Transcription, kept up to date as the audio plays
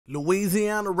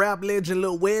Louisiana rap legend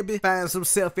Lil Webbie finds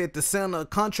himself at the center of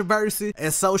controversy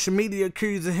as social media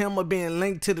accusing him of being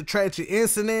linked to the tragic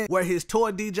incident where his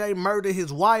tour DJ murdered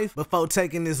his wife before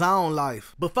taking his own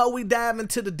life. Before we dive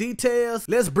into the details,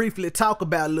 let's briefly talk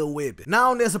about Lil Webbie.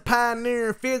 Known as a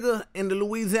pioneering figure in the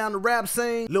Louisiana rap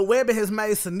scene, Lil Webbie has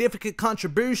made significant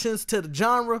contributions to the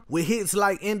genre with hits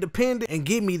like Independent and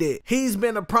Give Me That. He's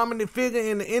been a prominent figure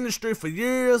in the industry for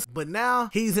years, but now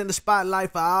he's in the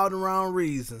spotlight for all the wrong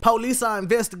reasons. Police are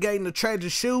investigating a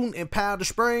tragic shooting in Powder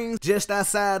Springs, just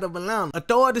outside of Atlanta.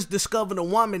 Authorities discovered a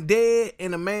woman dead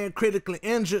and a man critically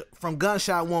injured from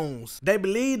gunshot wounds. They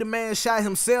believe the man shot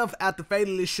himself after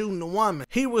fatally shooting the woman.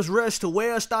 He was rushed to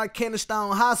Wellstar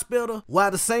Kennestone Hospital while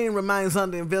the scene remains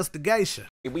under investigation.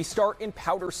 We start in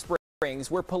Powder Springs,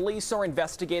 where police are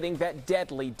investigating that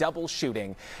deadly double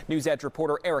shooting. News Edge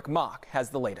reporter Eric Mock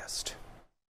has the latest.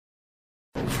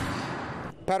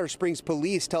 Powder Springs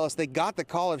police tell us they got the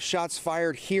call of shots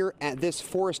fired here at this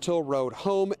Forest Hill Road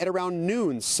home at around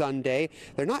noon Sunday.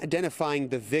 They're not identifying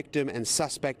the victim and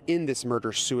suspect in this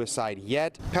murder-suicide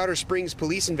yet. Powder Springs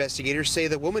police investigators say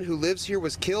the woman who lives here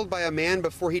was killed by a man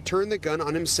before he turned the gun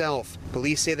on himself.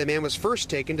 Police say the man was first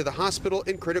taken to the hospital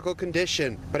in critical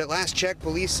condition, but at last check,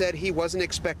 police said he wasn't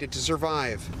expected to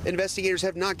survive. Investigators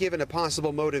have not given a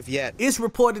possible motive yet. It's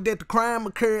reported that the crime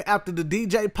occurred after the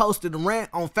DJ posted a rant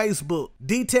on Facebook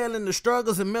detailing the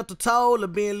struggles and mental toll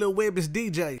of being Lil Webbie's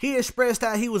DJ. He expressed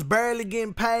how he was barely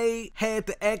getting paid, had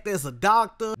to act as a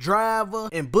doctor, driver,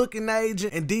 and booking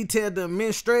agent, and detailed the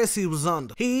immense stress he was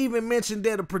under. He even mentioned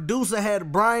that a producer had a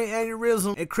brain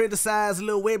aneurysm and criticized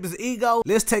Lil Webbie's ego.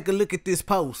 Let's take a look at this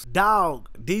post. Dog,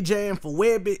 DJing for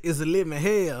Webbie is a living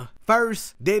hell.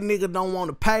 First, that nigga don't want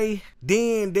to pay.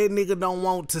 Then, that nigga don't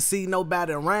want to see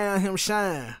nobody around him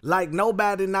shine. Like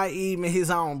nobody, not even his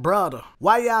own brother.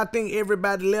 Why y'all think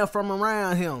everybody left from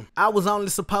around him? I was only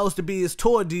supposed to be his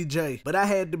tour DJ, but I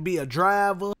had to be a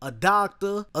driver, a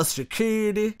doctor, a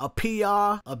security, a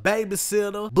PR, a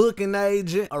babysitter, booking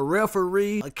agent, a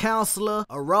referee, a counselor,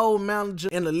 a road manager,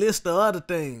 and a list of other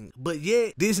things. But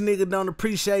yet, this nigga don't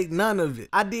appreciate none of it.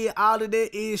 I did all of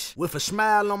that ish with a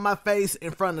smile on my face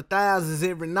in front of thousands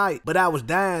every night, but I was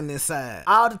dying inside.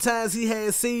 All the times he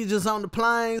had seizures on the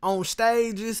plane, on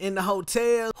stages, in the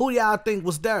hotels, who y'all think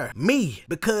was there? Me.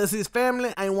 Because his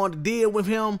family ain't want to deal with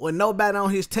him, or nobody on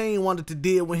his team wanted to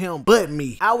deal with him but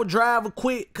me. I would drive a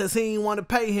quit cause he didn't want to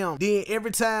pay him. Then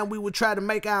every time we would try to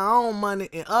make our own money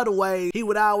in other ways, he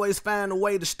would always find a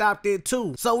way to stop that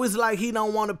too. So it's like he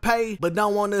don't want to pay, but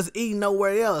don't want us eating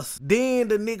nowhere else. Then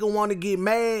the nigga want to get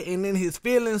mad and in his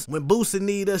feelings when Boosie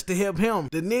need us to help him.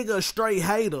 The nigga a straight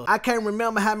hater. I can't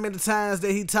remember how many times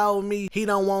that he told me he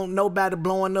don't want nobody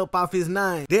blowing up off his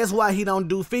name. That's why he don't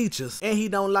do features. And he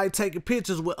don't like taking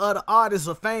pictures with other artists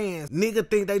or fans. Nigga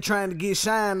think they trying to get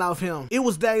shine off him. It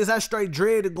was days I straight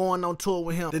dreaded going on tour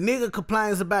with him. The nigga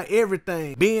complains about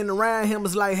everything. Being around him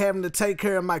is like having to take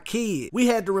care of my kid. We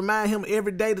had to remind him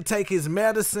every day to take his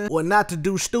medicine or not to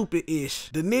do stupid ish.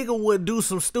 The nigga would do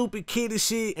some stupid kiddie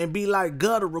shit and be like,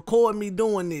 "Gutter, record me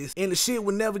doing this." And the shit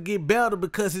would never get better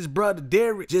because his brother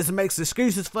Derek just makes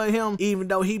excuses for him, even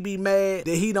though he be mad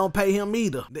that he don't pay him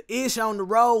either. The ish on the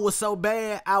road was so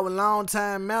bad, our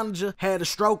longtime manager had a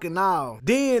stroke and all.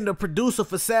 Then the producer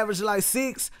for Savage Life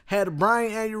 6 had a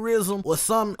brain aneurysm or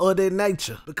something of that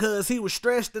nature. Because he was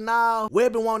stressed and all,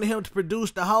 Webbie wanted him to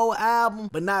produce the whole album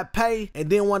but not pay, and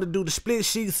then want to do the split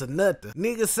sheets or nothing.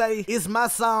 Niggas say, it's my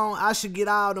song, I should get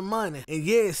all the money. And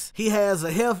yes, he has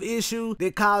a health issue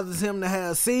that causes him to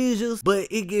have seizures, but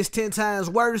it gets 10 times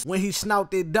worse when he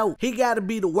snout that dope. He gotta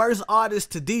be the worst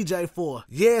artist to DJ for.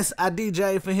 Yes, I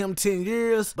DJ'd for him 10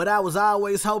 years, but I was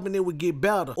always hoping it would get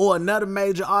better, or another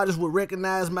major artist would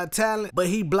recognize my talent, but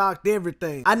he blocked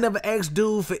everything. I never asked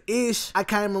dude for ish, I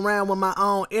came around with my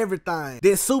own everything.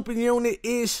 That super unit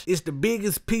ish is the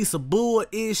biggest piece of bull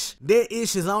ish. That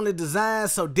ish is only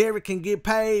designed so Derek can get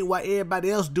paid while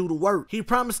everybody else do the work. He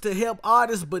promised to help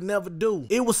artists but never do.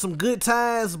 It was some good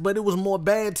times, but it was more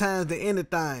bad times than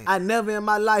anything. I never in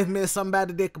my life met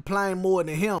somebody that complained more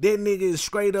than him. That nigga is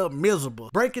straight up miserable.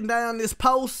 Breaking down this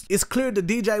post, it's clear the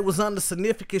DJ was under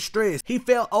significant stress. He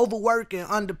felt overworked and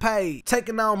underpaid,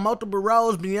 taking on multiple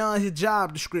roles beyond his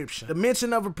job description. The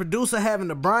mention of a producer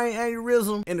having a brain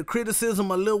aneurysm and the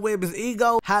criticism of Lil Webbie's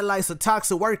ego highlights a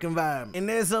toxic work environment. And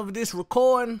as of this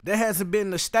recording, there hasn't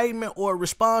been a statement or a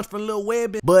response from Lil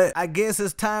Webbie, but I guess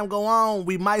as time go on,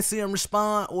 we might see him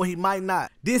respond or he might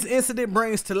not. This incident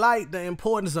brings to light the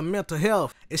importance of mental health.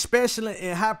 tough, especially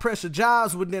in high-pressure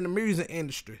jobs within the music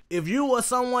industry. If you or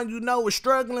someone you know is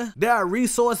struggling, there are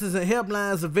resources and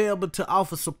helplines available to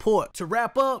offer support. To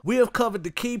wrap up, we have covered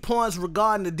the key points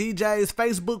regarding the DJ's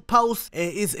Facebook post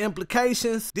and its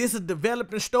implications. This is a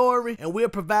developing story, and we'll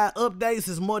provide updates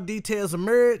as more details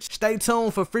emerge. Stay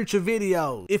tuned for future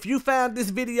videos. If you found this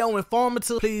video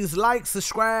informative, please like,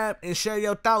 subscribe, and share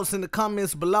your thoughts in the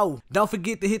comments below. Don't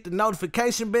forget to hit the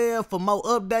notification bell for more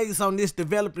updates on this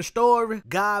developing story.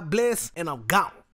 God bless, and I'm gone.